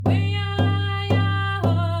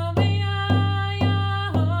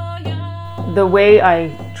The way I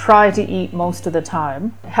try to eat most of the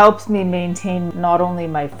time helps me maintain not only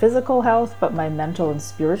my physical health, but my mental and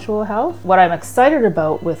spiritual health. What I'm excited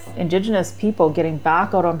about with Indigenous people getting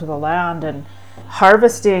back out onto the land and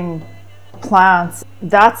harvesting plants,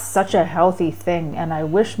 that's such a healthy thing, and I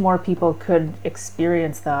wish more people could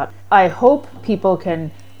experience that. I hope people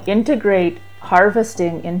can integrate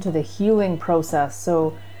harvesting into the healing process.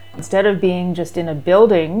 So instead of being just in a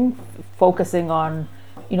building, focusing on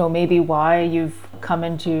maybe why you've come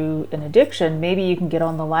into an addiction, maybe you can get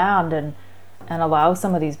on the land and allow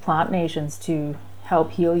some of these plant nations to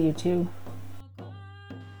help heal you too.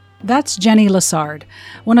 That's Jenni Lessard,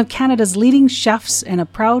 one of Canada's leading chefs and a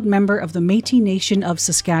proud member of the Métis Nation of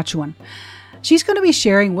Saskatchewan. She's going to be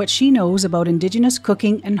sharing what she knows about Indigenous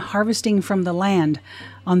cooking and harvesting from the land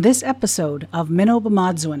on this episode of Minnow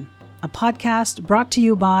B'Madzuin, a podcast brought to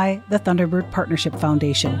you by the Thunderbird Partnership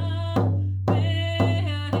Foundation.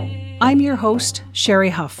 I'm your host, Sherry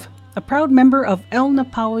Huff, a proud member of El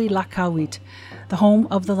Napawi Lakawit, the home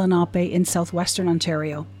of the Lenape in southwestern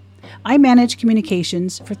Ontario. I manage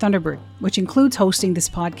communications for Thunderbird, which includes hosting this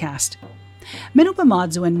podcast. Minnow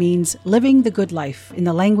B'Madzuin means living the good life in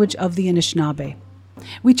the language of the Anishinaabe.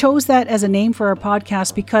 We chose that as a name for our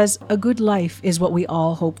podcast because a good life is what we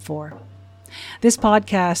all hope for. This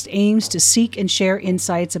podcast aims to seek and share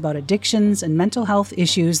insights about addictions and mental health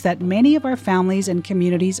issues that many of our families and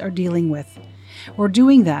communities are dealing with. We're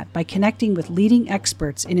doing that by connecting with leading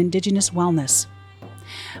experts in Indigenous wellness.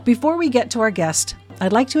 Before we get to our guest,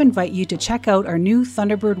 I'd like to invite you to check out our new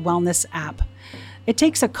Thunderbird Wellness app. It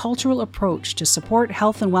takes a cultural approach to support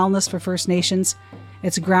health and wellness for First Nations.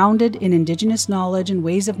 It's grounded in Indigenous knowledge and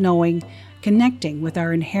ways of knowing, connecting with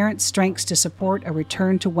our inherent strengths to support a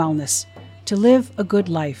return to wellness. To live a good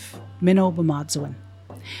life, Minnow B'Madzuin.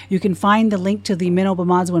 You can find the link to the Minnow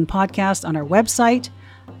B'Madzuin podcast on our website,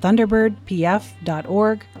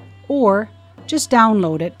 thunderbirdpf.org, or just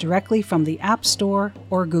download it directly from the App Store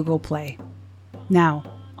or Google Play. Now,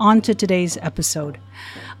 on to today's episode.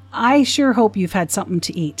 I sure hope you've had something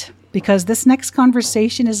to eat, because this next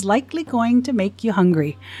conversation is likely going to make you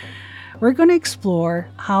hungry. We're going to explore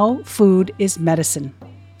how food is medicine,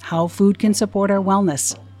 how food can support our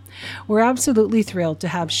wellness. We're absolutely thrilled to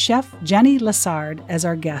have Chef Jenni Lessard as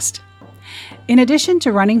our guest. In addition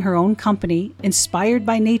to running her own company, Inspired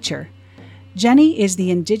by Nature, Jenni is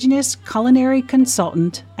the Indigenous culinary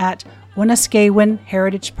consultant at Winaskewin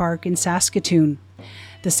Heritage Park in Saskatoon,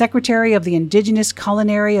 the Secretary of the Indigenous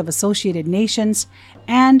Culinary of Associated Nations,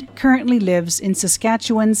 and currently lives in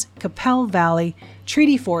Saskatchewan's Qu'Appelle Valley,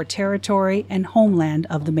 Treaty 4 territory and homeland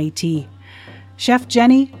of the Métis. Chef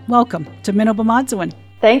Jenni, welcome to Minnow B'Madzuin.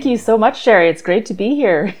 Thank you so much, Sherry. It's great to be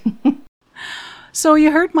here. So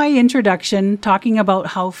you heard my introduction talking about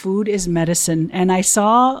how food is medicine, and I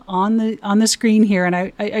saw on the screen here, and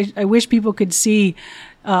I wish people could see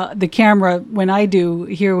the camera when I do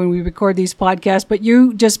here when we record these podcasts, but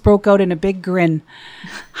you just broke out in a big grin.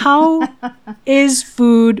 How is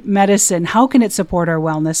food medicine? How can it support our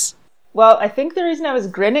wellness? Well, I think the reason I was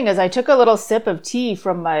grinning is I took a little sip of tea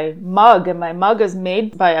from my mug, and my mug is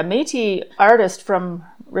made by a Métis artist from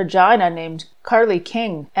Regina named Carly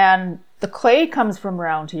King. And the clay comes from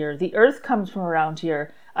around here. The earth comes from around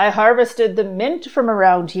here. I harvested the mint from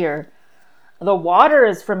around here. The water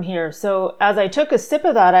is from here. So as I took a sip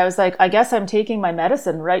of that, I was like, I guess I'm taking my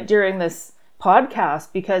medicine right during this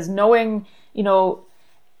podcast, because knowing,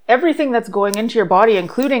 everything that's going into your body,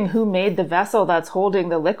 including who made the vessel that's holding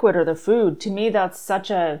the liquid or the food, to me, that's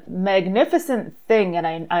such a magnificent thing.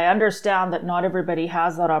 And I understand that not everybody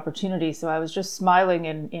has that opportunity. So I was just smiling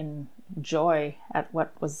in joy at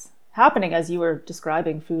what was happening as you were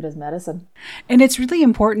describing food as medicine. And it's really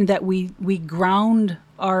important that we ground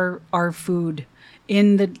our food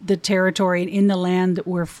in the territory and in the land that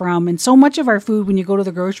we're from. And so much of our food, when you go to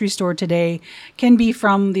the grocery store today, can be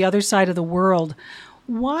from the other side of the world.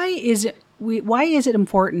 Why is it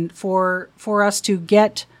important for us to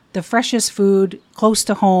get the freshest food close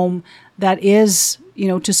to home that is,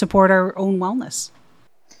 to support our own wellness?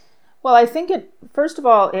 Well, I think first of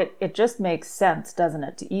all, it just makes sense, doesn't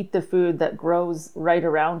it, to eat the food that grows right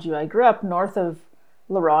around you. I grew up north of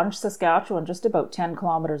Larange, Saskatchewan, just about 10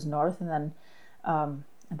 kilometers north, and then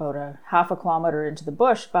about a half a kilometer into the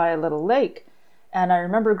bush by a little lake. And I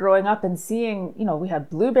remember growing up and seeing, we had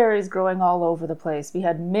blueberries growing all over the place. We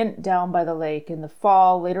had mint down by the lake. In the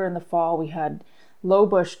fall, later in the fall, we had low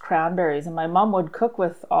bush cranberries. And my mom would cook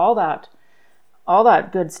with all that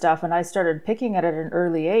good stuff. And I started picking it at an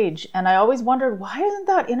early age. And I always wondered, why isn't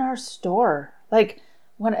that in our store?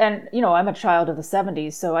 I'm a child of the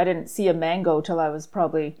 70s, so I didn't see a mango till I was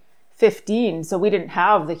probably 15, so we didn't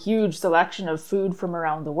have the huge selection of food from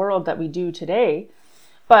around the world that we do today.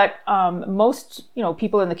 But most,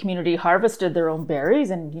 people in the community harvested their own berries,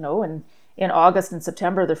 and, in August and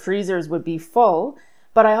September, the freezers would be full.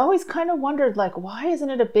 But I always kind of wondered, like, why isn't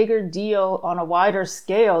it a bigger deal on a wider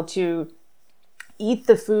scale to eat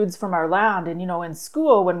the foods from our land? And, in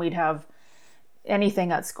school, when we'd have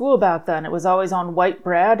anything at school back then, it was always on white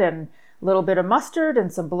bread and a little bit of mustard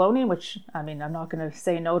and some bologna, which, I'm not going to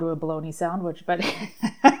say no to a bologna sandwich, but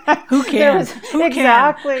who can?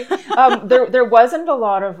 Exactly. There wasn't a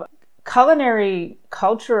lot of culinary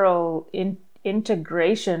cultural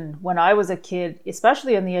integration when I was a kid,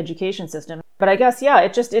 especially in the education system. But I guess,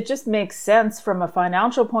 it just makes sense from a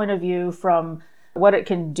financial point of view, from what it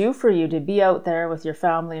can do for you to be out there with your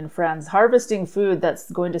family and friends, harvesting food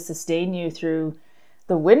that's going to sustain you through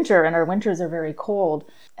the winter, and our winters are very cold.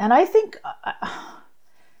 And I think,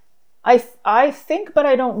 but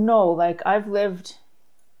I don't know, like, I've lived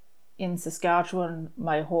in Saskatchewan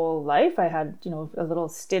my whole life. I had, a little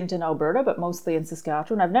stint in Alberta, but mostly in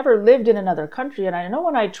Saskatchewan. I've never lived in another country. And I know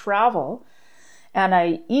when I travel and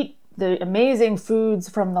I eat the amazing foods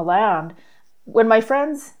from the land, when my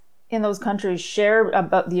friends in those countries share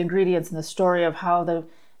about the ingredients and the story of how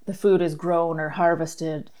the food is grown or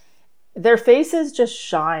harvested, their faces just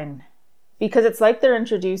shine, because it's like they're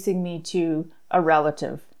introducing me to a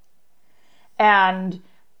relative. And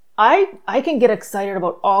I can get excited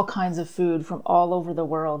about all kinds of food from all over the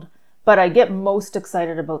world, but I get most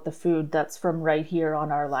excited about the food that's from right here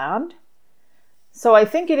on our land. So I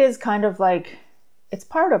think it is kind of like, it's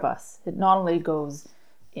part of us. It not only goes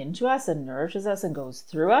into us and nourishes us and goes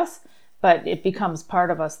through us, but it becomes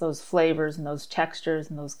part of us, those flavors and those textures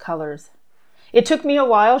and those colors. It took me a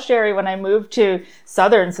while, Sherry, when I moved to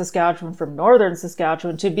southern Saskatchewan from northern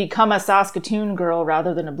Saskatchewan, to become a Saskatoon girl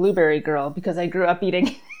rather than a blueberry girl, because I grew up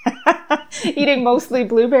eating mostly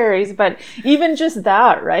blueberries. But even just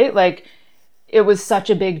that, right? Like, it was such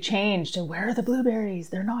a big change to, where are the blueberries?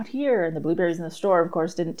 They're not here. And the blueberries in the store, of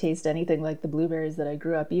course, didn't taste anything like the blueberries that I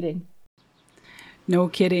grew up eating. No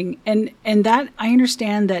kidding. And that, I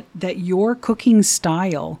understand that your cooking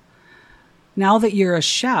style, now that you're a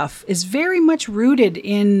chef, is very much rooted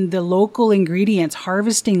in the local ingredients,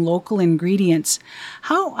 harvesting local ingredients.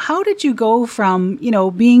 How did you go from,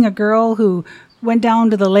 being a girl who went down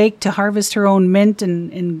to the lake to harvest her own mint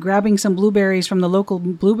and grabbing some blueberries from the local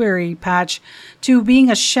blueberry patch, to being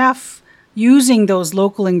a chef using those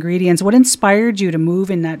local ingredients? What inspired you to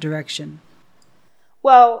move in that direction?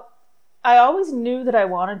 Well, I always knew that I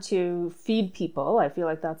wanted to feed people. I feel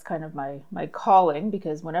like that's kind of my calling,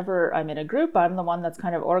 because whenever I'm in a group, I'm the one that's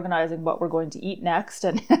kind of organizing what we're going to eat next.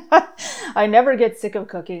 And I never get sick of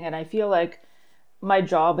cooking. And I feel like my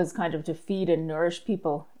job is kind of to feed and nourish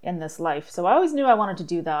people in this life. So I always knew I wanted to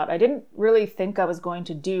do that. I didn't really think I was going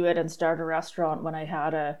to do it and start a restaurant when I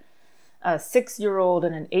had a 6-year-old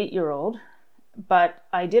and an 8-year-old. But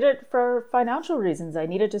I did it for financial reasons. I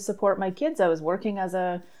needed to support my kids. I was working as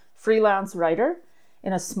a freelance writer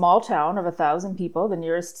in a small town of 1,000 people. The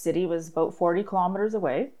nearest city was about 40 kilometers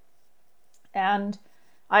away. And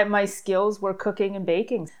my skills were cooking and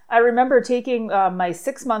baking. I remember taking my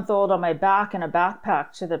 6-month-old on my back in a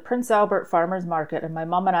backpack to the Prince Albert Farmers Market. And my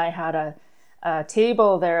mom and I had a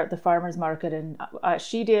table there at the farmers market. And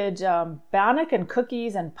she did bannock and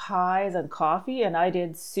cookies and pies and coffee. And I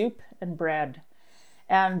did soup and bread.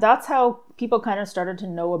 And that's how people kind of started to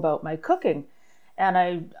know about my cooking. And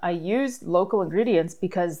I used local ingredients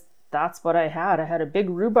because that's what I had. I had a big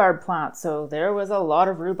rhubarb plant, so there was a lot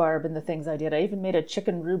of rhurbarb in the things I did. I even made a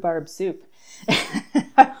chicken rhubarb soup.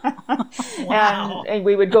 Wow. And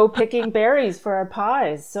we would go picking berries for our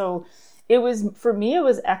pies. So for me, it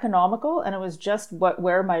was economical, and it was just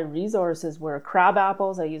where my resources were. Crab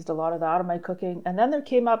apples, I used a lot of that in my cooking. And then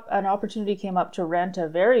an opportunity came up to rent a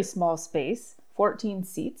very small space, 14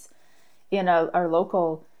 seats, in our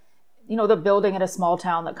local, the building in a small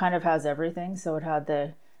town that kind of has everything. So it had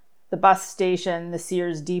the bus station, the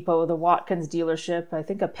Sears depot, the Watkins dealership, I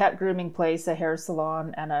think a pet grooming place, a hair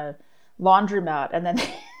salon, and a laundromat, and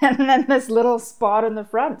then this little spot in the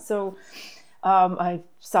front. So I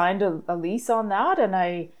signed a lease on that, and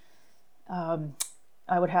I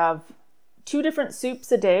would have 2 different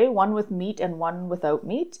soups a day, one with meat and one without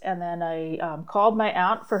meat. And then I called my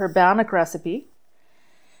aunt for her bannock recipe,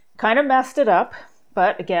 kind of messed it up.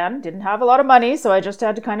 But again, didn't have a lot of money, so I just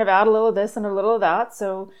had to kind of add a little of this and a little of that.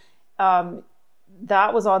 So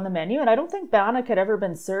that was on the menu. And I don't think bannock had ever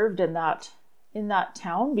been served in that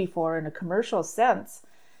town before in a commercial sense.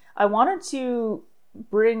 I wanted to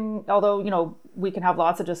although, we can have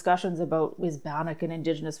lots of discussions about is Bannock an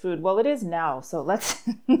indigenous food? Well, it is now. So let's,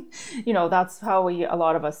 that's how a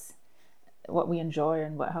lot of us, what we enjoy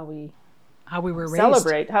and how we were raised.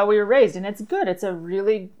 Celebrate how we were raised. And it's good. It's a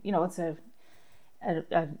really, it's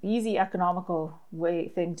an easy economical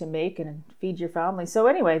thing to make and feed your family. So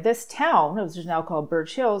anyway, this town, which is now called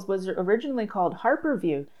Birch Hills, was originally called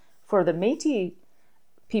Harperview for the Métis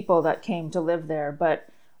people that came to live there. But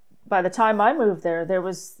by the time I moved there, there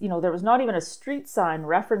was not even a street sign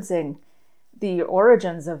referencing the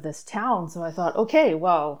origins of this town. So I thought, okay,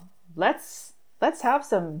 well, let's have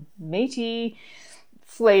some Métis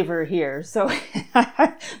flavor here. So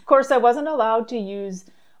of course I wasn't allowed to use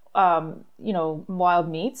wild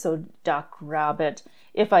meat, so duck, rabbit.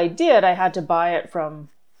 If I did, I had to buy it from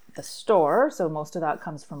the store. So most of that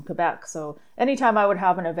comes from Quebec. So anytime I would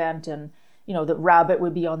have an event and the rabbit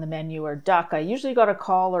would be on the menu or duck, I usually got a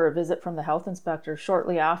call or a visit from the health inspector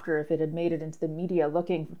shortly after if it had made it into the media,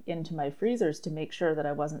 looking into my freezers to make sure that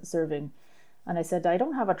I wasn't serving. And I said, I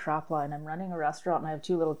don't have a trap line. I'm running a restaurant and I have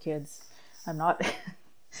 2 little kids. I'm not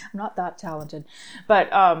I'm not that talented. But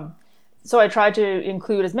so I tried to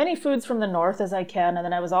include as many foods from the north as I can. And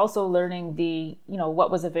then I was also learning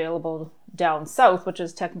what was available down south, which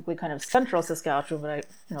is technically kind of central Saskatchewan, but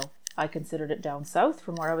I considered it down south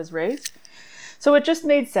from where I was raised. So it just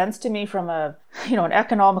made sense to me from an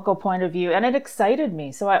economical point of view, and it excited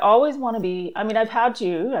me. So I always want to be, I've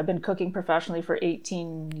been cooking professionally for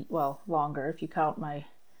 18, longer if you count my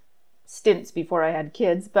stints before I had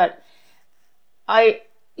kids, but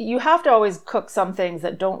you have to always cook some things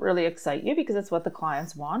that don't really excite you because it's what the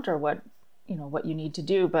clients want or what you need to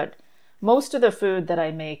do. But most of the food that I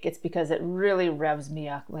make, it's because it really revs me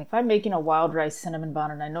up. Like if I'm making a wild rice cinnamon bun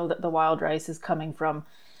and I know that the wild rice is coming from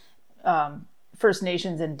First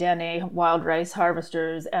Nations and Dene wild rice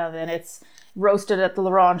harvesters, and then it's roasted at the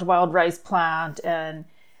Larange wild rice plant, and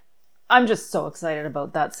I'm just so excited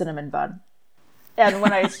about that cinnamon bun. And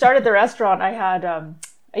when I started the restaurant, I had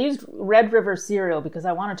I used Red River cereal because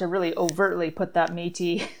I wanted to really overtly put that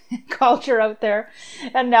Métis culture out there.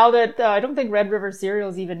 And now that I don't think Red River cereal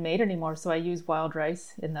is even made anymore, so I use wild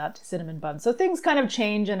rice in that cinnamon bun. So things kind of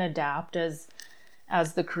change and adapt as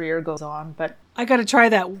the career goes on. But I got to try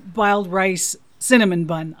that wild rice cinnamon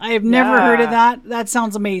bun. I have never heard of that. That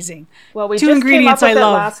sounds amazing. Well, we 2 just ingredients came up with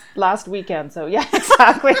I love. last weekend. So yeah,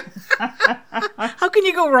 exactly. How can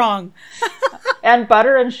you go wrong? And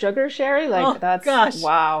butter and sugar, Sherry. That's gosh.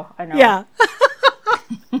 Wow. I know. Yeah.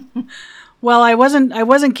 Well, I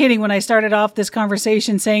wasn't kidding when I started off this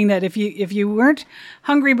conversation saying that if you weren't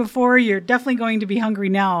hungry before, you're definitely going to be hungry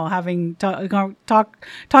now. Having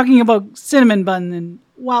talking about cinnamon bun and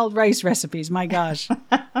wild rice recipes. My gosh.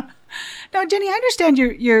 Now, Jenni, I understand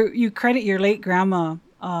you credit your late grandma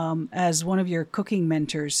as one of your cooking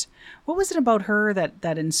mentors. What was it about her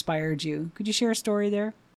that inspired you? Could you share a story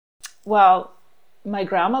there? Well, my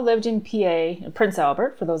grandma lived in PA, Prince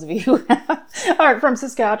Albert, for those of you who aren't from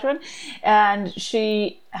Saskatchewan. And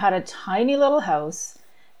she had a tiny little house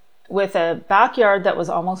with a backyard that was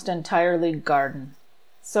almost entirely garden.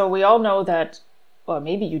 So we all know that, well,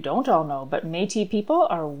 maybe you don't all know, but Métis people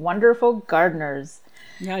are wonderful gardeners.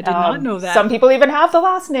 Yeah, I did not know that. Some people even have the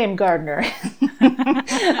last name Gardner.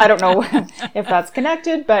 I don't know if that's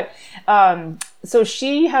connected, but so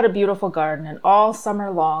she had a beautiful garden, and all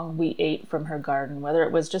summer long we ate from her garden, whether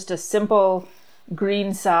it was just a simple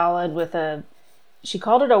green salad with she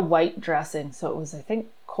called it a white dressing. So it was, I think,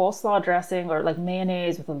 coleslaw dressing or like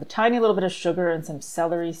mayonnaise with a tiny little bit of sugar and some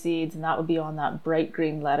celery seeds, and that would be on that bright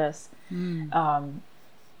green lettuce.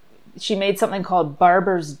 She made something called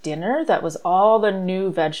Barber's Dinner that was all the new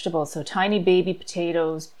vegetables. So tiny baby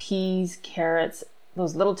potatoes, peas, carrots,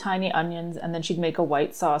 those little tiny onions, and then she'd make a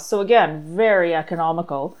white sauce. So again, very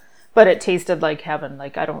economical, but it tasted like heaven.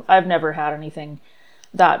 I've never had anything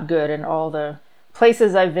that good in all the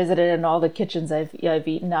places I've visited and all the kitchens I've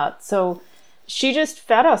eaten at. So she just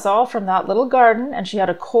fed us all from that little garden, and she had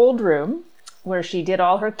a cold room where she did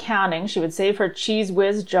all her canning. She would save her Cheese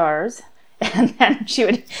Whiz jars, and then she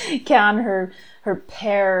would can her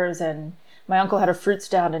pears, and my uncle had a fruit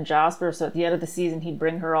stand in Jasper, so at the end of the season he'd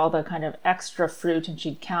bring her all the kind of extra fruit and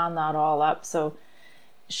she'd can that all up. So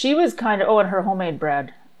she was kind of, and her homemade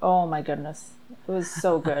bread. Oh my goodness. It was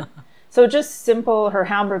so good. So just simple, her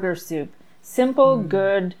hamburger soup, simple,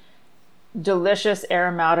 good, delicious,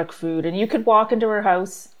 aromatic food. And you could walk into her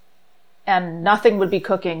house and nothing would be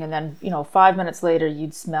cooking, and then 5 minutes later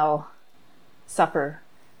you'd smell supper,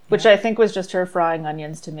 which I think was just her frying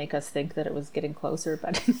onions to make us think that it was getting closer.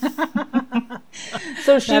 But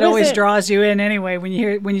So she that always draws you in anyway when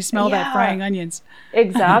you smell Yeah. that frying onions.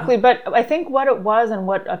 Exactly. But I think what it was and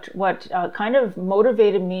what kind of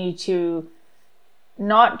motivated me to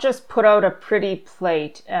not just put out a pretty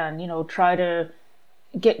plate and, try to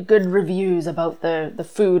get good reviews about the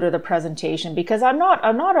food or the presentation, because I'm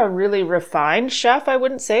not a really refined chef, I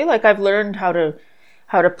wouldn't say. Like, I've learned how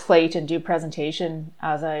to plate and do presentation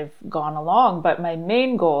as I've gone along, but my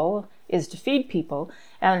main goal is to feed people,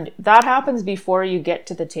 and that happens before you get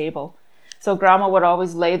to the table. So Grandma would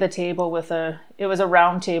always lay the table it was a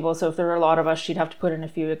round table, so if there were a lot of us, she'd have to put in a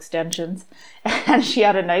few extensions. And she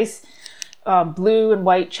had a nice blue and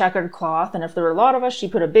white checkered cloth, and if there were a lot of us, she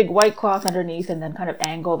put a big white cloth underneath and then kind of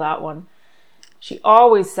angle that one. She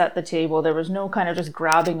always set the table. There was no kind of just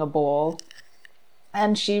grabbing a bowl.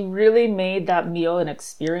 And she really made that meal an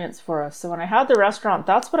experience for us. So when I had the restaurant,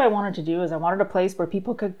 that's what I wanted to do, is I wanted a place where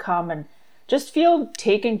people could come and just feel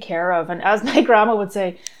taken care of. And as my grandma would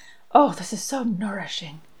say, oh, this is so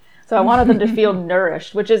nourishing. So I wanted them to feel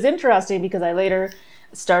nourished, which is interesting because I later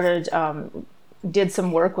started, did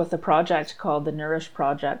some work with a project called the Nourish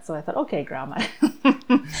Project. So I thought, okay, Grandma.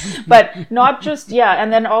 But not just, yeah.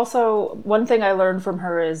 And then also one thing I learned from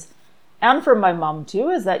her is, and from my mom too,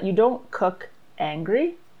 is that you don't cook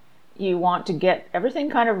angry. You want to get everything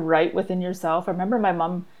kind of right within yourself. I remember my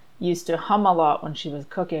mom used to hum a lot when she was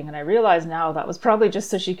cooking, and I realize now that was probably just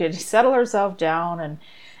so she could settle herself down,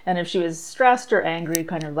 and if she was stressed or angry,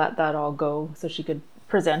 kind of let that all go so she could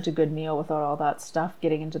present a good meal without all that stuff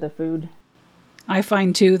getting into the food. I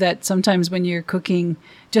find too that sometimes when you're cooking,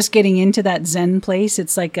 just getting into that Zen place,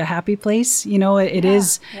 it's like a happy place.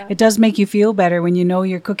 It does make you feel better when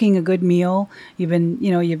you're cooking a good meal.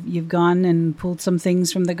 You've gone and pulled some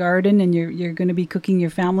things from the garden, and you're going to be cooking your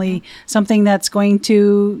family something that's going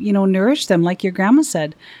to, nourish them, like your grandma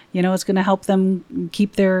said. It's going to help them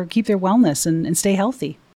keep their wellness and stay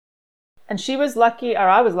healthy. And she was lucky, or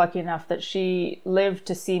I was lucky enough that she lived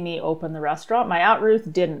to see me open the restaurant. My Aunt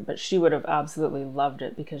Ruth didn't, but she would have absolutely loved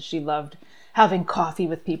it because she loved having coffee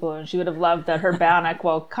with people, and she would have loved that her bannock,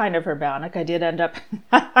 well, kind of her bannock. I did end up,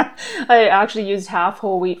 I actually used half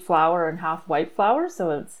whole wheat flour and half white flour.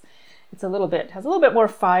 So has a little bit more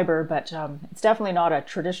fiber, but it's definitely not a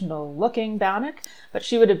traditional looking bannock. But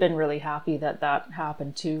she would have been really happy that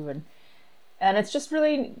happened too. And it's just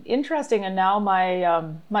really interesting. And now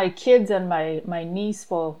my kids and my niece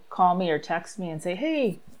will call me or text me and say,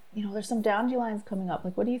 hey, there's some dandelions coming up.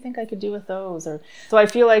 Like, what do you think I could do with those? So I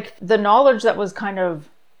feel like the knowledge that was kind of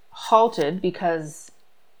halted because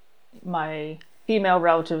my female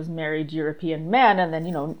relatives married European men, and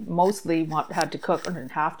then, mostly had to cook, or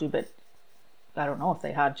didn't have to, but I don't know if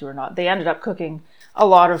they had to or not. They ended up cooking a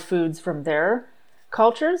lot of foods from their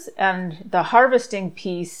cultures, and the harvesting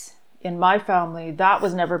piece in my family, that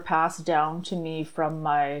was never passed down to me from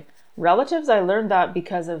my relatives. I learned that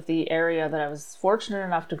because of the area that I was fortunate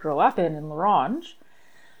enough to grow up in La Ronge,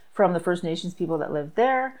 from the First Nations people that lived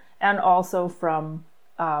there, and also from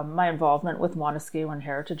my involvement with Montesquieu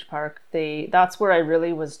Heritage Park. That's where I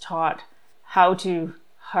really was taught how to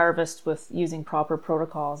harvest with using proper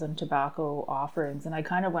protocols and tobacco offerings. And I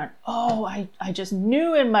kind of went, I just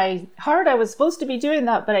knew in my heart I was supposed to be doing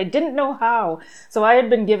that, but I didn't know how. So I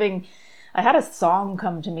had a song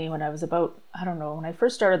come to me when I was about, I don't know, when I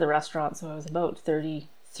first started the restaurant. So I was about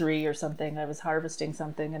 33 or something. I was harvesting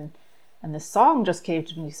something, and this song just came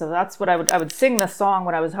to me. So that's what I would sing the song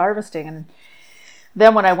when I was harvesting. And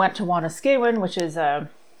then when I went to Wanuskewin, which is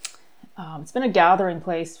it's been a gathering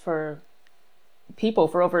place for people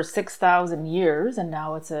for over 6,000 years, and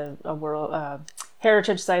now it's a world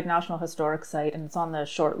heritage site, National Historic Site, and it's on the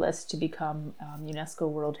short list to become UNESCO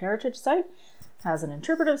World Heritage Site. It has an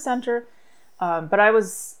interpretive center, but I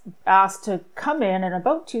was asked to come in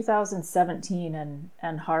about 2017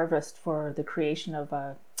 and harvest for the creation of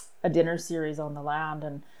a dinner series on the land.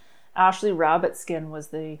 And Ashley Rabbitskin was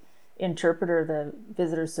the interpreter, the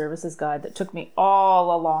visitor services guide that took me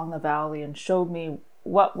all along the valley and showed me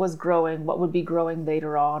what was growing, what would be growing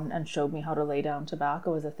later on, and showed me how to lay down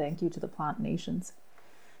tobacco as a thank you to the plant nations.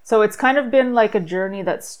 So it's kind of been like a journey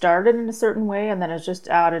that started in a certain way, and then it's just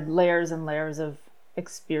added layers and layers of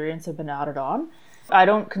experience have been added on. I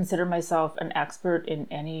don't consider myself an expert in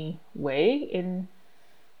any way in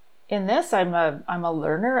this. I'm a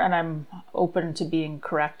learner, and I'm open to being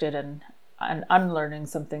corrected and unlearning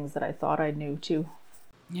some things that I thought I knew too.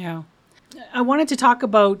 Yeah. I wanted to talk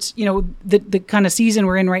about, the kind of season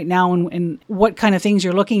we're in right now and what kind of things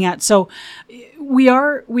you're looking at. So We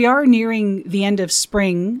are nearing the end of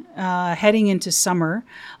spring, heading into summer.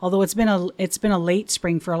 Although it's been a late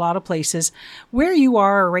spring for a lot of places. Where you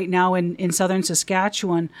are right now in southern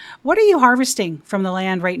Saskatchewan, what are you harvesting from the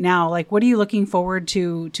land right now? Like, what are you looking forward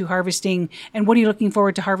to harvesting, and what are you looking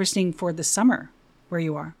forward to harvesting for the summer where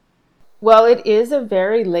you are? Well, it is a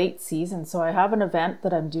very late season, so I have an event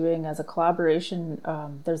that I'm doing as a collaboration.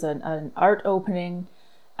 There's an art opening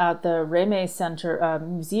at the Reme Center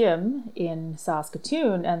Museum in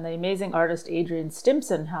Saskatoon, and the amazing artist Adrian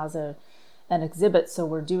Stimson has an exhibit. So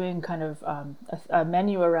we're doing kind of a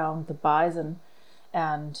menu around the bison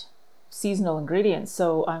and seasonal ingredients.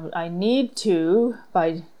 So I need to,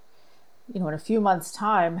 by in a few months'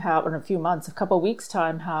 time, a couple of weeks'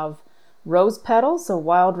 time, have rose petals, so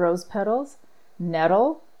wild rose petals,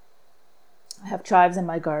 nettle. I have chives in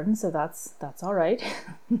my garden, so that's all right.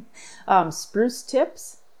 Spruce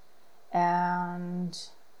tips, and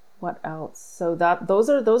what else? So those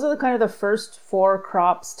are the kind of the first 4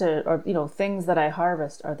 crops things that I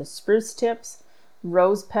harvest are the spruce tips,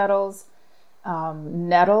 rose petals,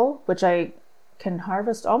 nettle, which I can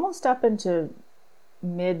harvest almost up into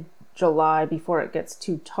mid-July before it gets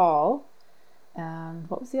too tall. And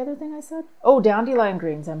what was the other thing I said? Oh, dandelion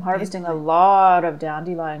greens. I'm harvesting a lot of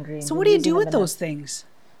dandelion greens. So what do you do with those things?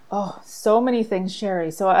 Oh, so many things,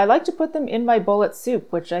 Sherry. So I like to put them in my bullet soup,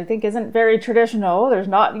 which I think isn't very traditional. There's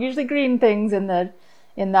not usually green things in that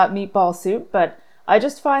meatball soup, but I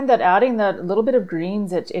just find that adding that little bit of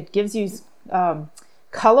greens, it gives you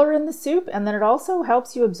color in the soup, and then it also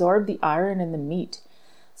helps you absorb the iron in the meat.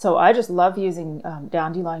 So I just love using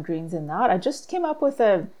dandelion greens in that. I just came up with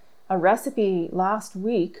a recipe last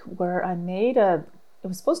week where I made it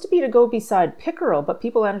was supposed to be to go beside pickerel, but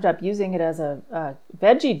people ended up using it as a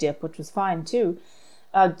veggie dip, which was fine too.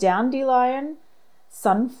 A dandelion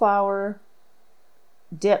sunflower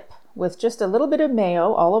dip with just a little bit of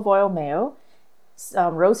mayo, olive oil mayo,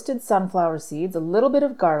 roasted sunflower seeds, a little bit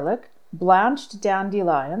of garlic, blanched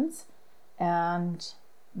dandelions, and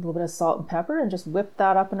a little bit of salt and pepper, and just whipped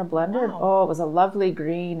that up in a blender. Wow. Oh, it was a lovely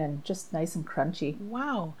green and just nice and crunchy.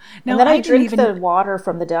 Wow. Now, and then I drink the water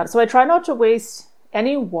from the down. So I try not to waste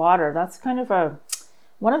any water. That's kind of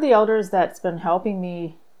one of the elders that's been helping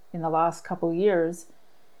me in the last couple years,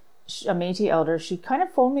 a Métis elder. She kind of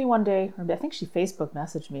phoned me one day, or I think she Facebook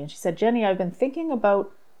messaged me, and she said, Jenny, I've been thinking about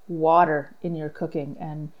water in your cooking,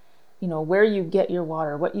 and where you get your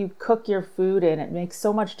water, what you cook your food in. It makes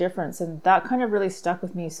so much difference. And that kind of really stuck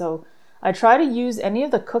with me. So I try to use any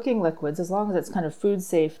of the cooking liquids, as long as it's kind of food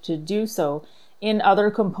safe, to do so in other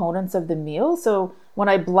components of the meal. So when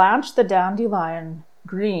I blanch the dandelion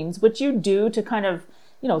greens, which you do to kind of,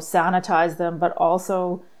 sanitize them, but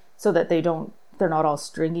also so that they're not all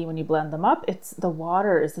stringy when you blend them up, the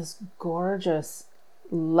water is this gorgeous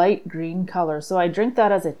light green color. So I drink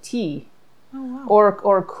that as a tea. Oh, wow.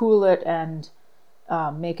 Or cool it and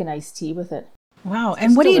make an iced tea with it. Wow.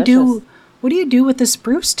 And what delicious. What do you do with the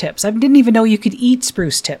spruce tips? I didn't even know you could eat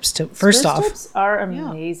spruce tips. Spruce tips are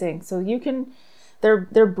amazing. Yeah. So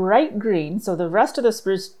they're bright green. So the rest of the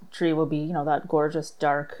spruce tree will be, that gorgeous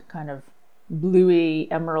dark kind of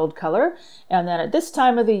bluey emerald color. And then at this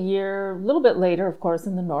time of the year, a little bit later, of course,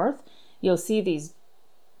 in the north, you'll see these,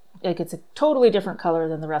 like, it's a totally different color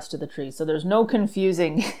than the rest of the tree. So there's no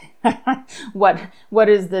confusing what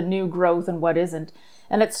is the new growth and what isn't.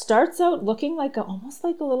 And it starts out looking almost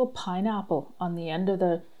like a little pineapple on the end of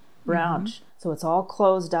the branch. Mm-hmm. So it's all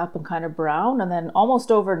closed up and kind of brown. And then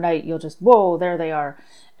almost overnight, you'll just, whoa, there they are.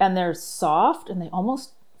 And they're soft and they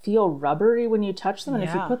almost feel rubbery when you touch them. And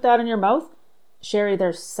if you put that in your mouth, Sherry,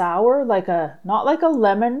 they're sour, not like a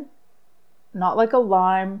lemon, not like a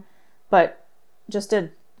lime, but just a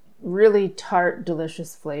really tart,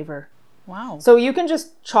 delicious flavor. Wow. So you can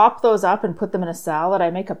just chop those up and put them in a salad. I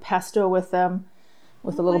make a pesto with them,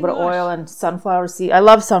 with a little bit of oil and sunflower seeds. I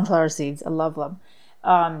love sunflower seeds. I love them.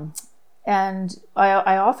 And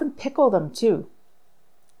I often pickle them too.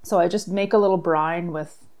 So I just make a little brine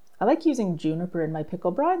I like using juniper in my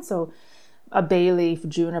pickle brine. So a bay leaf,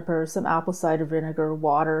 juniper, some apple cider vinegar,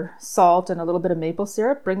 water, salt, and a little bit of maple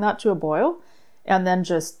syrup. Bring that to a boil, and then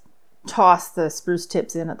just toss the spruce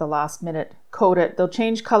tips in at the last minute, coat it. They'll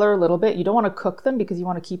change color a little bit. You don't want to cook them because you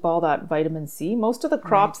want to keep all that vitamin C. Most of the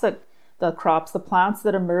crops the plants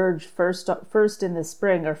that emerge first in the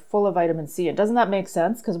spring are full of vitamin C. And doesn't that make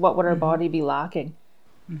sense? Because what would our body be lacking?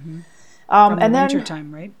 Mm-hmm. And then winter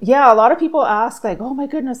time, right? Yeah, a lot of people ask oh my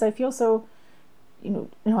goodness, I feel so,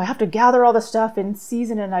 I have to gather all the stuff in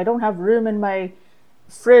season and I don't have room in my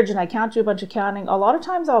fridge and I can't do a bunch of canning. A lot of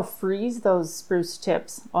times I'll freeze those spruce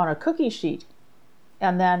tips on a cookie sheet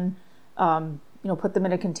and then put them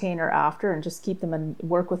in a container after and just keep them and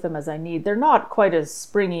work with them as I need. They're not quite as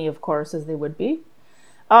springy, of course, as they would be.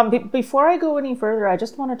 Before I go any further, I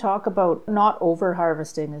just want to talk about not over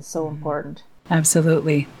harvesting is so important.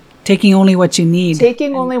 Absolutely. Taking only what you need.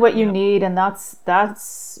 Taking only what you need, and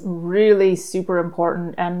that's really super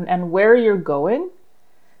important, and where you're going.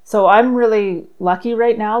 So I'm really lucky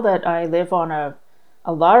right now that I live on a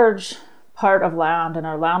large part of land, and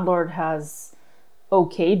our landlord has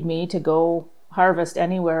okayed me to go harvest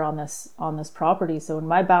anywhere on this property. So in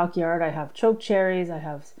my backyard, I have choke cherries, I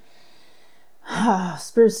have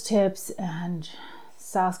spruce tips and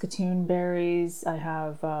Saskatoon berries, I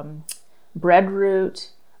have breadroot,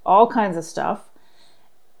 all kinds of stuff.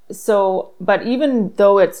 So, but even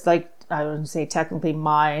though it's like, I wouldn't say technically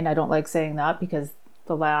mine, I don't like saying that because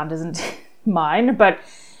the land isn't mine, but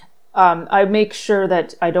I make sure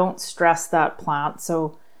that I don't stress that plant.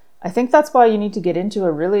 So I think that's why you need to get into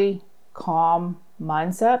a really calm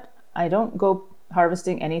mindset. I don't go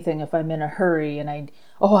harvesting anything if I'm in a hurry and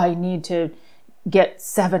I need to get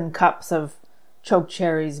 7 cups of choke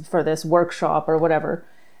cherries for this workshop or whatever.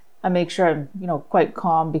 I make sure I'm, quite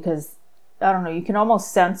calm because I don't know, you can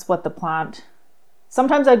almost sense what the plant.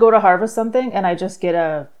 Sometimes I go to harvest something and I just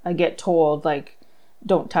I get told like,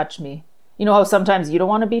 don't touch me. You know how sometimes you don't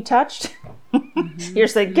want to be touched? Mm-hmm. You're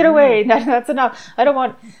just like, get away. That's enough. I don't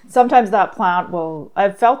want, sometimes that plant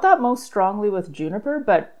I've felt that most strongly with juniper,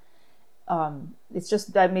 but it's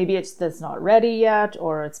just that maybe that's not ready yet,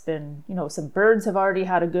 or it's been, some birds have already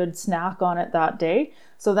had a good snack on it that day.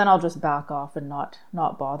 So then I'll just back off and not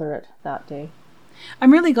bother it that day.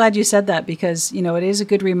 I'm really glad you said that because, it is a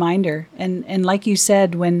good reminder. And like you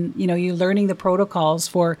said, when, you're learning the protocols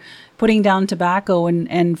for putting down tobacco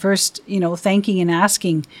and first, thanking and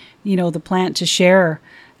asking, the plant to share,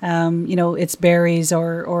 its berries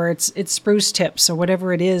or its spruce tips or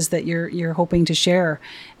whatever it is that you're hoping to share,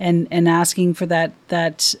 and asking for that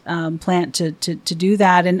plant to do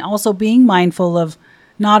that, and also being mindful of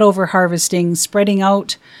not over harvesting, spreading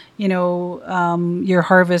out, your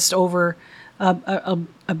harvest over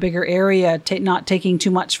a bigger area, not taking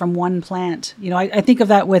too much from one plant. I think of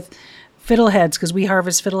that with fiddleheads because we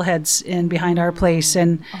harvest fiddleheads in behind our place,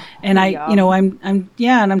 and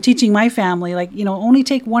I'm teaching my family only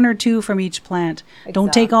take 1 or 2 from each plant. Exactly.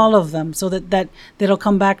 Don't take all of them, so that'll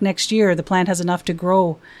come back next year. The plant has enough to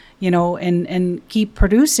grow, and keep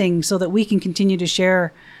producing so that we can continue to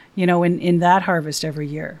share, in that harvest every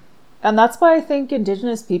year. And that's why I think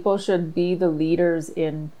Indigenous people should be the leaders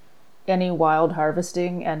in any wild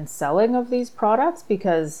harvesting and selling of these products,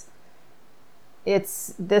 because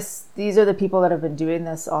these are the people that have been doing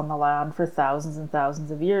this on the land for thousands and thousands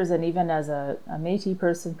of years. And even as a Métis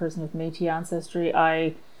person with Métis ancestry,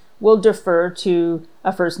 I will defer to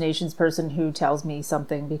a First Nations person who tells me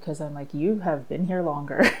something, because I'm like, you have been here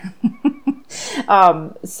longer.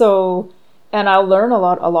 And I'll learn a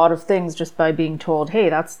lot of things just by being told, hey,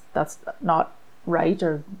 that's not right,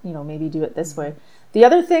 or maybe do it this way. The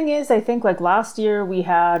other thing is, I think like last year we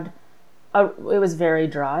had it was very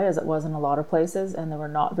dry, as it was in a lot of places, and there were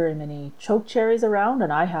not very many choke cherries around,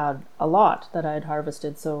 and I had a lot that I had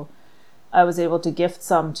harvested, so I was able to gift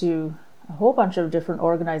some to a whole bunch of different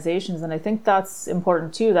organizations. And I think that's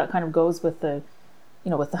important too. That kind of goes with the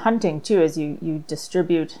with the hunting too, as you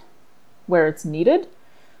distribute where it's needed.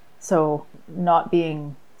 So not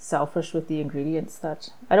being selfish with the ingredients. That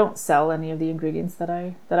I don't sell any of the ingredients that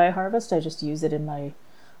I harvest. I just use it in my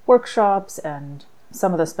workshops and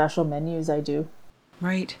some of the special menus I do.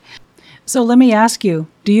 Right. So let me ask you,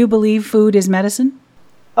 do you believe food is medicine?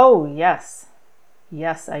 Oh, yes.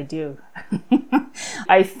 Yes, I do.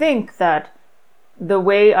 I think that the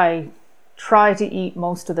way I try to eat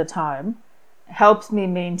most of the time helps me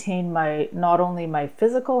maintain not only my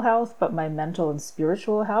physical health, but my mental and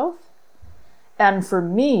spiritual health. And for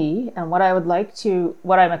me, and what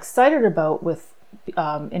I'm excited about with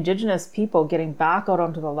Indigenous people getting back out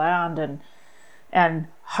onto the land and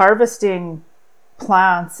harvesting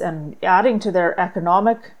plants and adding to their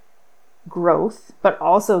economic growth, but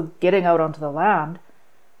also getting out onto the land,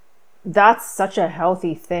 that's such a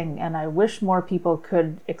healthy thing. And I wish more people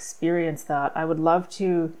could experience that. I would love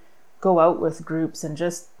to go out with groups and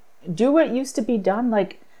just do what used to be done.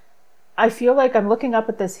 Like, I feel like I'm looking up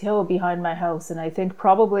at this hill behind my house, and I think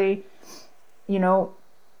probably,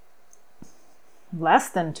 less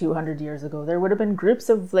than 200 years ago, there would have been groups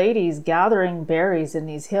of ladies gathering berries in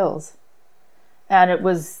these hills. And it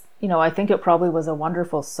was, I think it probably was a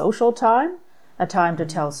wonderful social time, a time to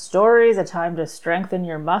tell stories, a time to strengthen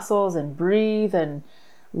your muscles and breathe and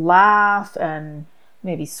laugh and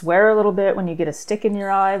maybe swear a little bit when you get a stick in your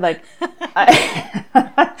eye. Like,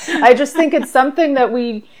 I just think it's something that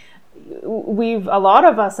a lot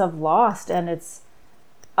of us have lost. And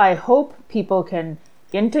I hope people can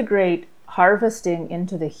integrate harvesting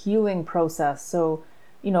into the healing process. So,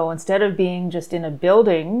 instead of being just in a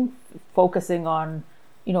building, focusing on,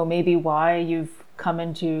 maybe why you've come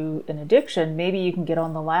into an addiction, maybe you can get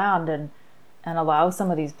on the land and allow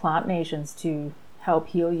some of these plant nations to help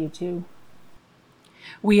heal you too.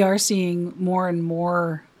 We are seeing more and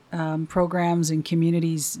more programs and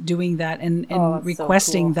communities doing that and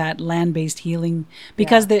requesting so cool. that land-based healing,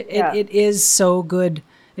 because it is so good.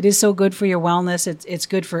 It is so good for your wellness. It's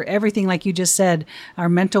good for everything, like you just said, our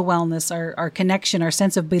mental wellness, our connection, our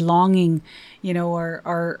sense of belonging,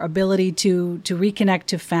 our ability to reconnect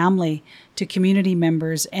to family, to community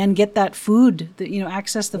members, and get that food,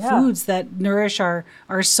 access the foods that nourish our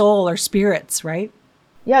soul, our spirits, right?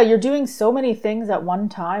 Yeah, you're doing so many things at one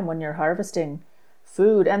time when you're harvesting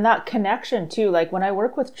food, and that connection too. Like when I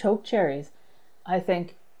work with choke cherries, I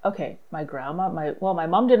think, okay, my grandma, my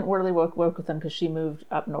mom didn't really work with them because she moved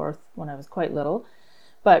up north when I was quite little.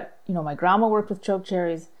 But, my grandma worked with choke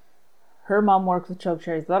cherries. Her mom worked with choke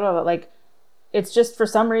cherries, blah, blah, blah. Like, it's just for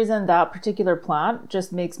some reason that particular plant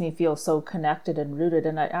just makes me feel so connected and rooted.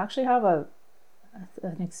 And I actually have an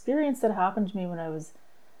experience that happened to me when I was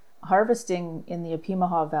harvesting in the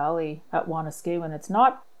Opimihaw Valley at Wanuskewin. It's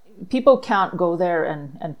not, people can't go there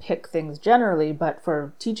and pick things generally, but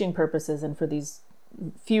for teaching purposes and for these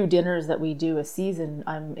few dinners that we do a season,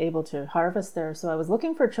 I'm able to harvest there. So I was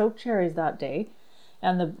looking for choke cherries that day,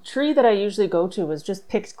 and the tree that I usually go to was just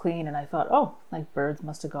picked clean, and I thought, oh, like birds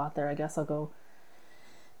must have got there. I guess I'll go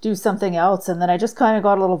do something else. And then I just kind of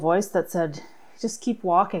got a little voice that said, just keep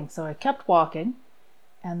walking. So I kept walking,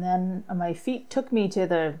 and then my feet took me to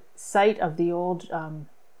the site of the old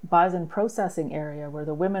bison processing area where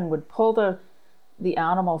the women would pull the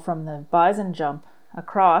animal from the bison jump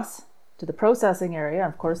across to the processing area.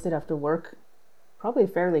 Of course, they'd have to work probably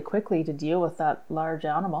fairly quickly to deal with that large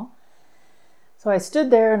animal. So I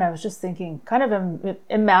stood there and I was just thinking, kind of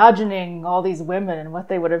imagining all these women and what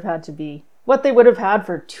they would have had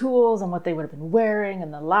for tools and what they would have been wearing,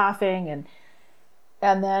 and the laughing.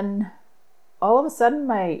 And then all of a sudden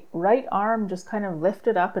my right arm just kind of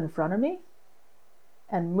lifted up in front of me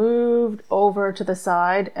and moved over to the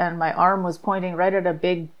side, and my arm was pointing right at a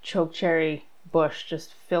big chokecherry bush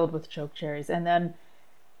just filled with chokecherries. And then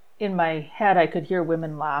in my head I could hear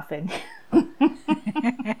women laughing.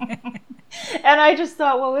 And I just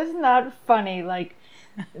thought, well, isn't that funny? Like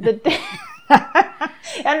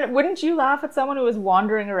and wouldn't you laugh at someone who was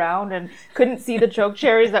wandering around and couldn't see the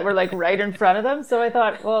chokecherries that were like right in front of them? So I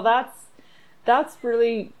thought, well, that's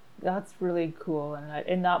really cool. And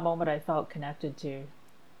in that moment I felt connected to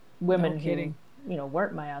women who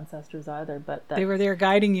weren't my ancestors either, but that they were there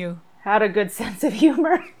guiding you, had a good sense of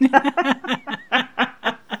humor.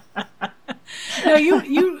 Now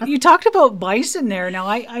you talked about bison there. Now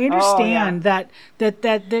I understand that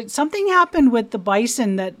something happened with the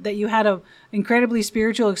bison, that you had a incredibly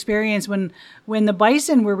spiritual experience when the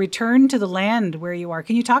bison were returned to the land where you are.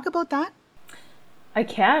 Can you talk about that? I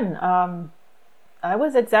can. I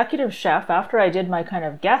was executive chef after I did my kind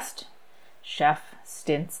of guest chef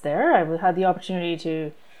stints there. I had the opportunity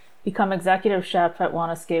to become executive chef at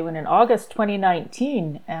Wanuskewin in August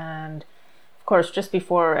 2019, and of course just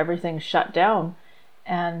before everything shut down.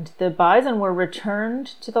 And the bison were returned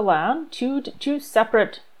to the land, two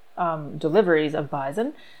separate deliveries of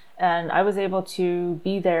bison, and I was able to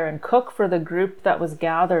be there and cook for the group that was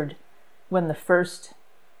gathered when the first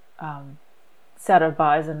set of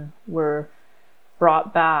bison were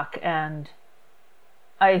brought back. And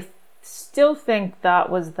I still think that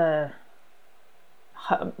was the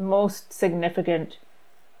most significant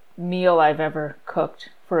meal I've ever cooked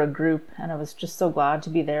for a group, and I was just so glad to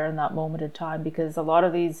be there in that moment of time, because a lot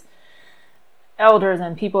of these elders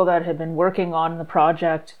and people that had been working on the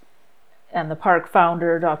project, and the park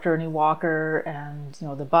founder, Dr. Ernie Walker, and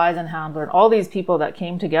the bison handler, and all these people that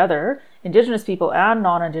came together, Indigenous people and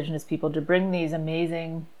non-Indigenous people, to bring these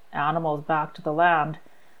amazing animals back to the land,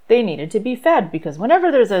 they needed to be fed, because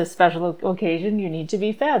whenever there's a special occasion, you need to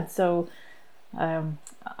be fed. So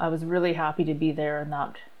I was really happy to be there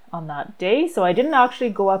on that day. So I didn't actually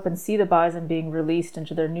go up and see the bison being released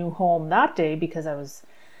into their new home that day, because I was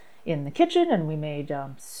in the kitchen and we made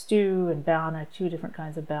stew and bannock, 2 different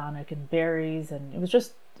kinds of bannock and berries, and it was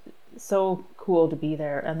just so cool to be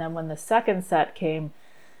there. And then when the second set came,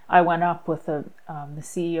 I went up with the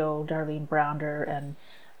CEO, Darlene Brander, and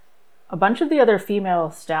a bunch of the other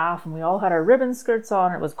female staff, and we all had our ribbon skirts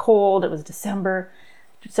on. It was cold, it was December,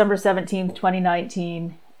 December 17th,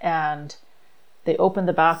 2019, and they opened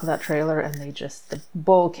the back of that trailer and the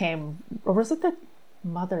bull came, or was it the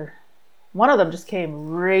mother? One of them just came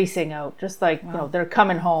racing out, just like, Wow. they're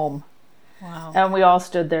coming home. Wow. And we all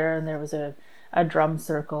stood there, and there was a drum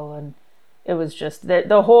circle, and it was just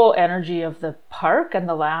the whole energy of the park and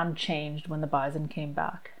the land changed when the bison came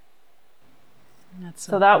back. That's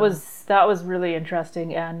So that cool. was really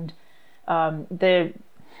interesting. And the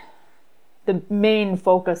main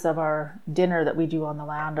focus of our dinner that we do on the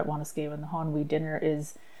land at Wanuskewin, the Hanwi dinner,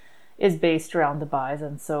 is based around the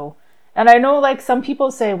bison. So, and I know, like, some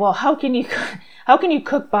people say, well, how can you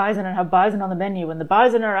cook bison and have bison on the menu when the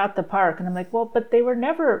bison are at the park? And I'm like, well, but they were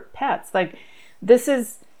never pets. Like, this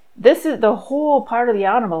is the whole part of the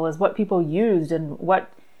animal is what people used and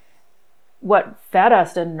what fed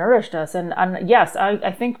us and nourished us. And yes,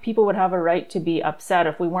 I think people would have a right to be upset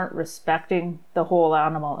if we weren't respecting the whole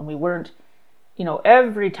animal, and we weren't,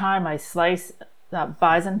 every time I slice that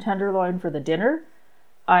bison tenderloin for the dinner,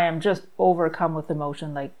 I am just overcome with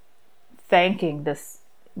emotion, like thanking this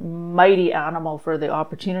mighty animal for the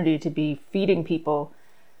opportunity to be feeding people,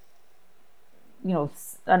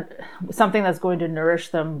 something that's going to nourish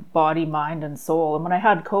them body, mind, and soul. And when I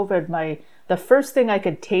had COVID, the first thing I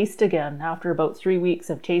could taste again after about 3 weeks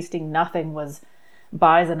of tasting nothing was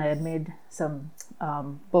bison. I had made some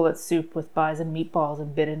bullet soup with bison meatballs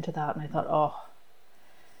and bit into that, and I thought, oh,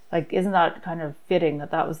 like, isn't that kind of fitting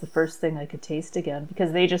that was the first thing I could taste again,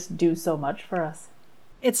 because they just do so much for us.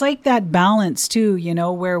 It's like that balance too,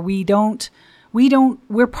 where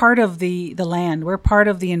we're part of the land, we're part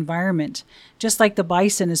of the environment, just like the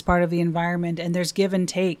bison is part of the environment, and there's give and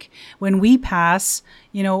take. When we pass,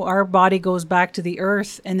 our body goes back to the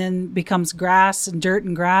earth and then becomes grass and dirt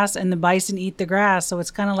and grass, and the bison eat the grass. So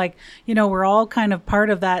it's kind of like, we're all kind of part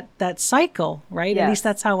of that cycle, right? Yes. At least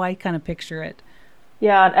that's how I kind of picture it.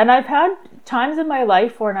 Yeah, and I've had times in my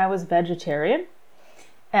life when I was vegetarian,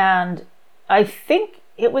 and I think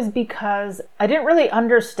it was because I didn't really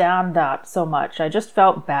understand that so much. I just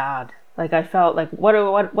felt bad. Like, I felt like,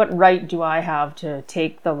 what right do I have to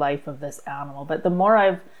take the life of this animal? But the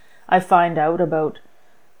more I find out about,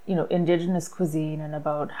 indigenous cuisine and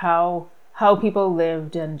about how people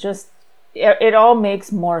lived, and just it all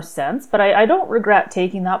makes more sense. But I don't regret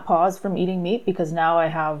taking that pause from eating meat, because now I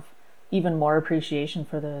have even more appreciation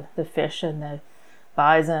for the fish and the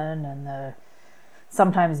bison and the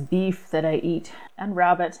sometimes beef that I eat, and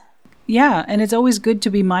rabbit. Yeah, and it's always good to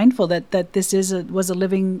be mindful that this was a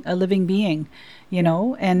living being,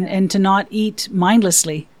 and to not eat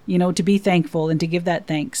mindlessly, to be thankful and to give that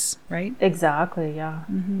thanks, right? Exactly, yeah.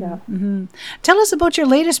 Mm-hmm. Yeah. Mm-hmm. Tell us about your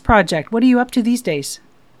latest project. What are you up to these days?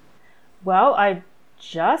 Well, I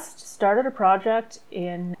just started a project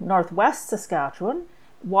in northwest Saskatchewan.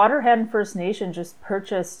 Waterhen First Nation just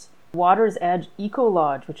purchased Water's Edge Eco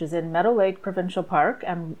Lodge, which is in Meadow Lake Provincial Park,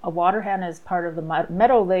 and a Waterhen is part of the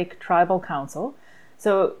Meadow Lake Tribal Council.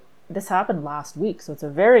 So this happened last week, so it's a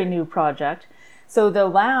very new project. So the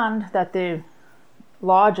land that the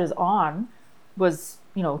lodge is on was,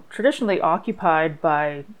 traditionally occupied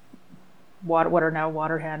by what are now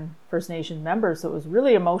Waterhen First Nation members. So it was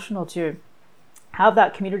really emotional to have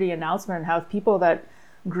that community announcement and have people that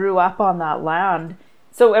grew up on that land.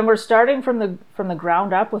 So, and we're starting from the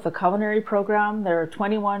ground up with a culinary program. There are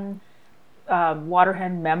 21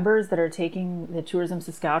 Waterhen members that are taking the Tourism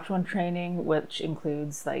Saskatchewan training, which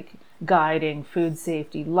includes like guiding, food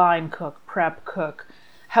safety, line cook, prep cook,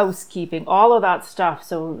 housekeeping, all of that stuff.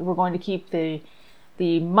 So we're going to keep the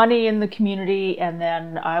money in the community, and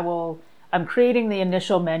then I'm creating the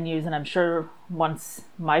initial menus, and I'm sure once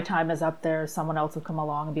my time is up there, someone else will come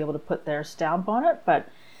along and be able to put their stamp on it.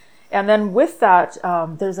 And then with that,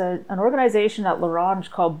 there's an organization at L'Orange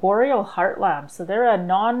called Boreal Heartland. So they're a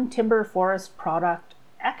non-timber forest product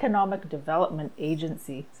economic development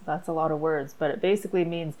agency. So that's a lot of words, but it basically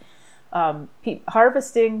means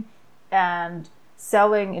harvesting and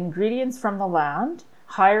selling ingredients from the land,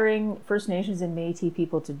 hiring First Nations and Métis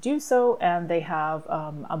people to do so, and they have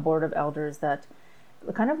a board of elders that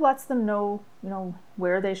kind of lets them know,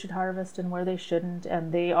 where they should harvest and where they shouldn't.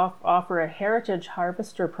 And they offer a heritage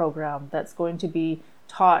harvester program that's going to be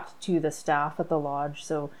taught to the staff at the lodge.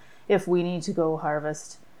 So if we need to go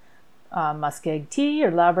harvest muskeg tea or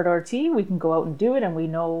Labrador tea, we can go out and do it, and we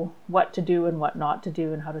know what to do and what not to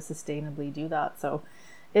do and how to sustainably do that. So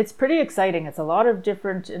it's pretty exciting. It's a lot of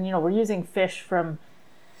different, and we're using fish from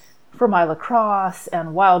Isla Crosse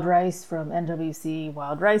and wild rice from NWC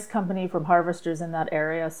Wild Rice Company, from harvesters in that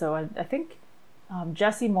area. So I think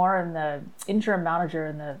Jesse Moore, and the interim manager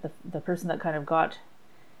and the person that kind of got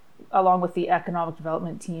along with the economic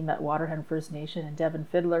development team at Waterhen First Nation and Devin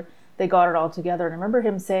Fiddler, they got it all together. And I remember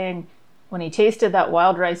him saying, when he tasted that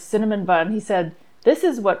wild rice cinnamon bun, he said, "This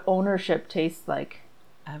is what ownership tastes like."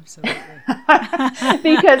 Absolutely.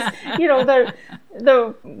 Because,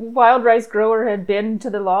 the wild rice grower had been to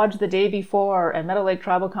the lodge the day before, and Meadow Lake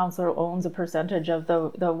Tribal Council owns a percentage of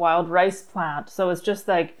the wild rice plant. So it's just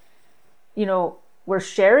like, we're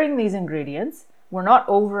sharing these ingredients. We're not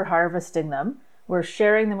over harvesting them. We're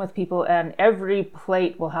sharing them with people, and every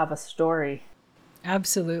plate will have a story.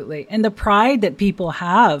 Absolutely. And the pride that people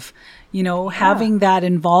have, having that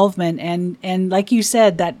involvement and like you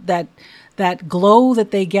said, that glow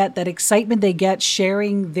that they get, that excitement they get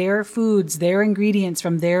sharing their foods, their ingredients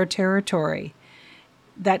from their territory,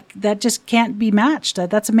 that just can't be matched.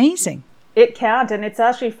 That's amazing. It can't. And it's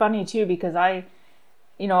actually funny too, because I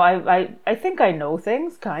think I know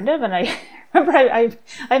things kind of. And I remember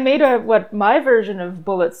I made my version of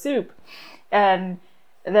bullet soup, and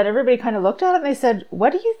then everybody kind of looked at it and they said,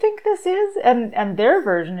 "What do you think this is?" And their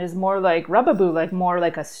version is more like rubaboo, like more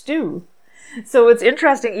like a stew. So it's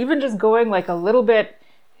interesting, even just going like a little bit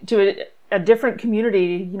to a different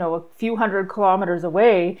community, a few hundred kilometers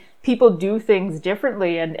away, people do things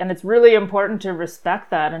differently. And it's really important to respect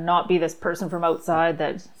that and not be this person from outside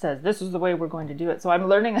that says, "This is the way we're going to do it." So I'm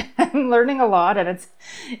learning a lot, and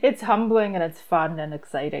it's humbling and it's fun and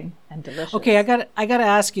exciting and delicious. Okay, I got to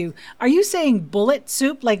ask you, are you saying bullet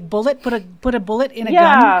soup, like bullet, put a bullet in a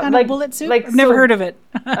gun kind of bullet soup? I've never heard of it.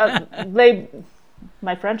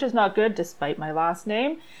 My French is not good, despite my last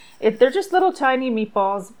name. They're just little tiny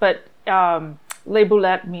meatballs, but les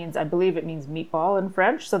boulettes means, I believe it means meatball in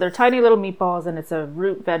French. So they're tiny little meatballs, and it's a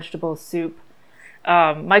root vegetable soup.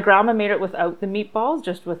 My grandma made it without the meatballs,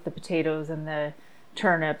 just with the potatoes and the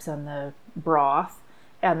turnips and the broth.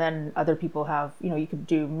 And then other people have, you could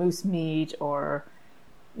do moose meat, or,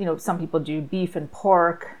 some people do beef and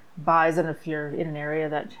pork, bison if you're in an area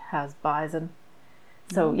that has bison.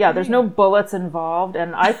 So yeah, there's no bullets involved.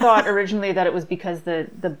 And I thought originally that it was because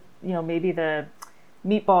maybe the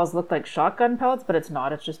meatballs look like shotgun pellets, but it's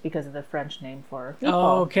not. It's just because of the French name for meatball.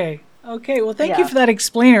 Oh, okay. Well, thank you for that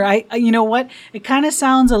explainer. You know what? It kind of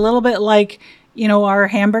sounds a little bit like, our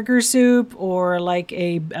hamburger soup, or like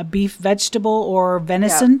a beef vegetable, or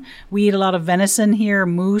venison. Yeah. We eat a lot of venison here,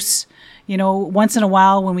 moose. Once in a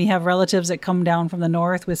while when we have relatives that come down from the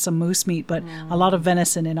north with some moose meat, but a lot of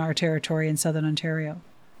venison in our territory in Southern Ontario.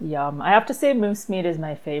 Yum. I have to say moose meat is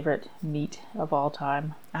my favorite meat of all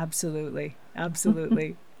time. Absolutely.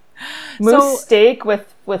 Moose steak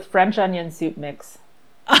with French onion soup mix.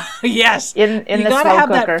 Yes. In you the gotta slow have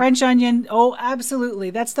cooker. That French onion. Oh, absolutely.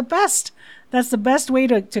 That's the best. That's the best way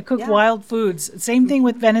to cook wild foods. Same thing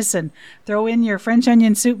with venison. Throw in your French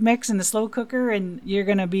onion soup mix in the slow cooker, and you're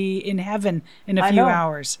going to be in heaven in a few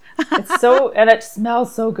hours. And it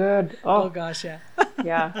smells so good. Oh gosh, yeah.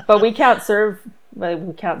 Yeah, but we can't serve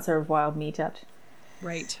wild meat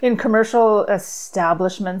in commercial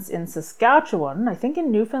establishments in Saskatchewan. I think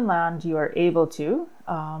in Newfoundland you are able to.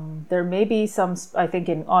 There may be some, I think,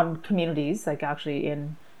 on communities, like actually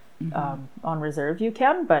in on reserve you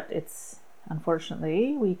can, but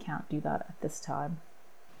unfortunately we can't do that at this time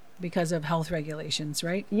because of health regulations,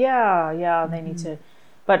 right? Yeah, they need to.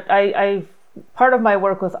 But I part of my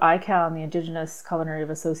work with ICAN, the Indigenous Culinary of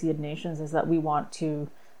Associated Nations, is that we want to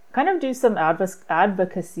kind of do some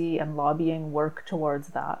advocacy and lobbying work towards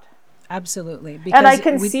that. Absolutely. Because and I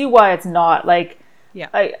can see why it's not like, yeah.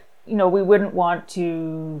 We wouldn't want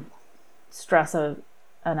to stress an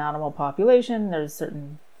animal population. There's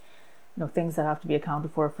certain, things that have to be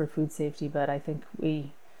accounted for food safety. But I think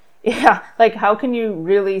how can you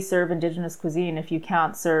really serve Indigenous cuisine if you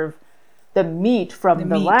can't serve the meat from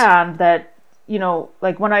the land that,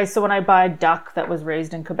 like when I buy duck that was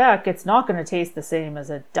raised in Quebec, it's not going to taste the same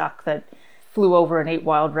as a duck that flew over and ate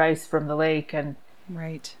wild rice from the lake and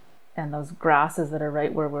those grasses that are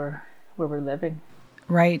right where we're living.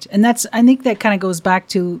 Right. And I think that kind of goes back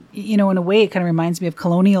to, in a way, it kind of reminds me of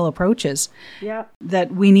colonial approaches. Yeah.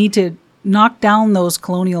 That we need to knock down those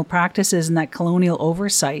colonial practices and that colonial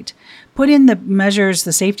oversight, put in the measures,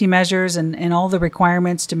 the safety measures and all the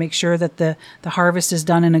requirements to make sure that the harvest is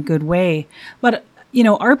done in a good way. But,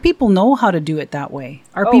 our people know how to do it that way.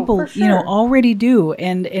 Our people, for sure. Already do.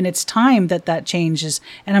 And it's time that changes.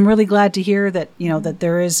 And I'm really glad to hear that,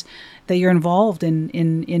 that you're involved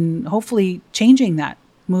in hopefully changing that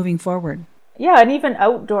moving forward. Yeah, and even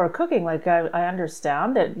outdoor cooking, like I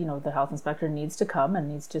understand that, the health inspector needs to come and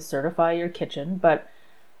needs to certify your kitchen, but,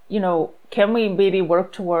 can we maybe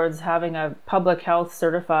work towards having a public health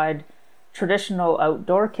certified traditional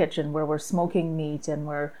outdoor kitchen where we're smoking meat and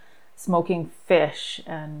we're smoking fish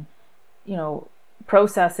and,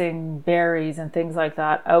 processing berries and things like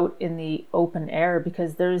that out in the open air,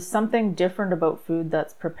 because there's something different about food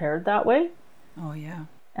that's prepared that way. Oh, yeah.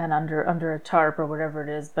 And under a tarp or whatever it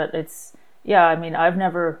is. But it's, I've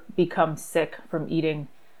never become sick from eating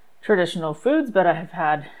traditional foods, but I have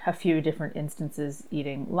had a few different instances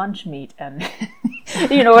eating lunch meat and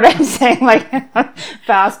you know what I'm saying, like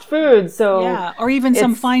fast food. So yeah, or even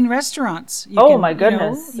some fine restaurants. My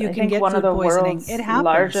goodness! You I can think get one of the poisoning. world's It happens.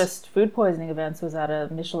 largest food poisoning events was at a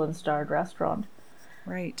Michelin-starred restaurant.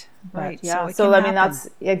 Right. Yeah. So that's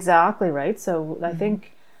exactly right. So I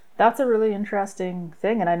think that's a really interesting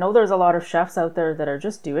thing, and I know there's a lot of chefs out there that are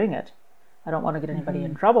just doing it. I don't want to get anybody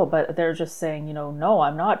in trouble, but they're just saying, no,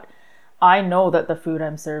 I'm not. I know that the food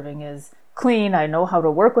I'm serving is clean. I know how to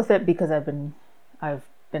work with it because I've been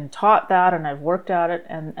taught that and I've worked at it,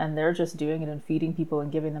 and they're just doing it and feeding people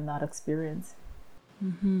and giving them that experience.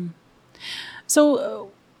 Mm-hmm. So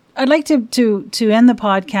I'd like to end the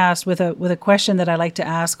podcast with a question that I like to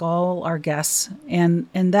ask all our guests, and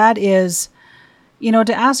that is,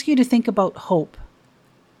 to ask you to think about hope.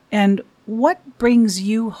 And what brings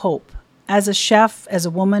you hope? As a chef, as a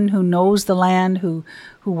woman who knows the land, who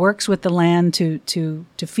works with the land to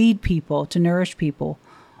feed people, to nourish people,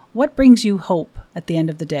 what brings you hope at the end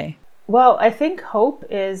of the day? Well, I think hope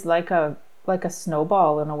is like a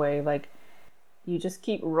snowball in a way. Like you just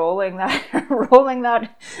keep rolling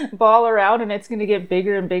that ball around, and it's going to get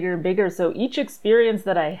bigger and bigger and bigger. So each experience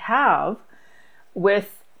that I have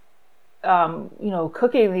with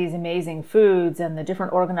cooking these amazing foods and the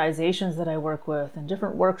different organizations that I work with and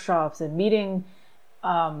different workshops and meeting,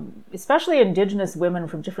 especially Indigenous women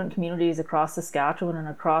from different communities across Saskatchewan and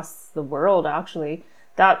across the world, actually,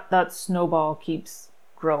 that snowball keeps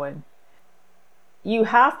growing. You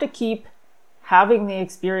have to keep having the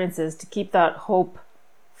experiences to keep that hope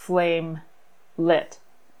flame lit.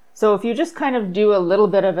 So if you just kind of do a little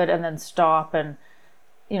bit of it and then stop and,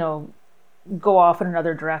 go off in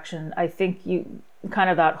another direction, I think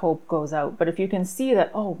that hope goes out. But if you can see that,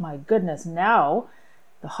 oh my goodness, now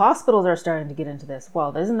the hospitals are starting to get into this.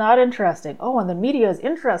 Well, isn't that interesting? Oh, and the media is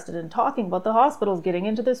interested in talking about the hospitals getting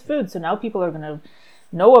into this food. So now people are going to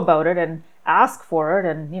know about it and ask for it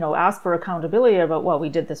and, ask for accountability about, well, we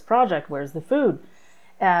did this project, where's the food?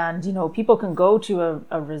 And, people can go to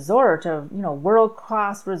a resort, a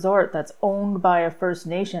world-class resort that's owned by a First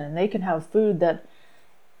Nation, and they can have food that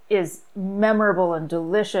is memorable and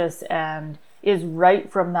delicious and is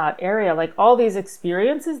right from that area. Like all these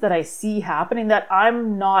experiences that I see happening that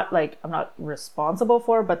I'm not responsible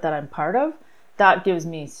for, but that I'm part of, that gives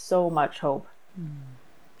me so much hope.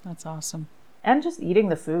 That's awesome. And just eating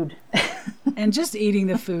the food.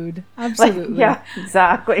 Absolutely. Yeah,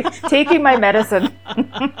 exactly. Taking my medicine.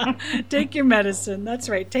 Take your medicine. That's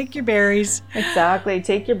right. Take your berries. Exactly.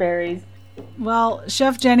 Take your berries. Well,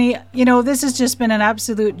 Chef Jenni, this has just been an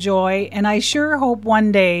absolute joy, and I sure hope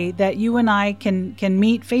one day that you and I can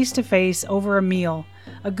meet face to face over a meal,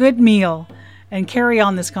 a good meal, and carry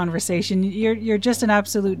on this conversation. You're just an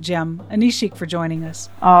absolute gem. Anishik for joining us.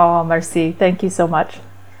 Oh, merci. Thank you so much.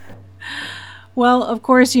 Well, of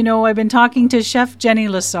course, I've been talking to Chef Jenni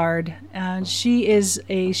Lessard, and she is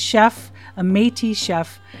a chef, a Métis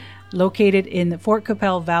chef, located in the Fort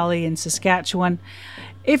Qu'Appelle Valley in Saskatchewan.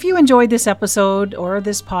 If you enjoyed this episode or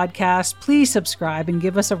this podcast, please subscribe and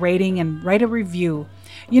give us a rating and write a review.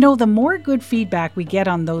 The more good feedback we get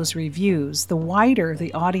on those reviews, the wider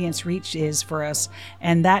the audience reach is for us.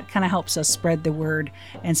 And that kind of helps us spread the word.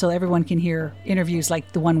 And so everyone can hear interviews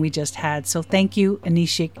like the one we just had. So thank you,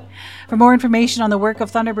 Anishik. For more information on the work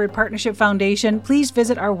of Thunderbird Partnership Foundation, please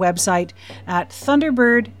visit our website at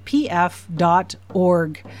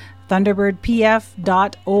thunderbirdpf.org.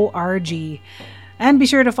 thunderbirdpf.org. And be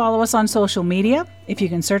sure to follow us on social media. If you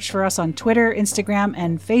can search for us on Twitter, Instagram,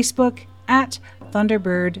 and Facebook at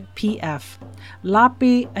ThunderbirdPF.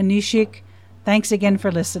 Lapi Anishik, thanks again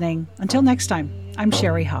for listening. Until next time, I'm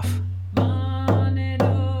Sherry Huff.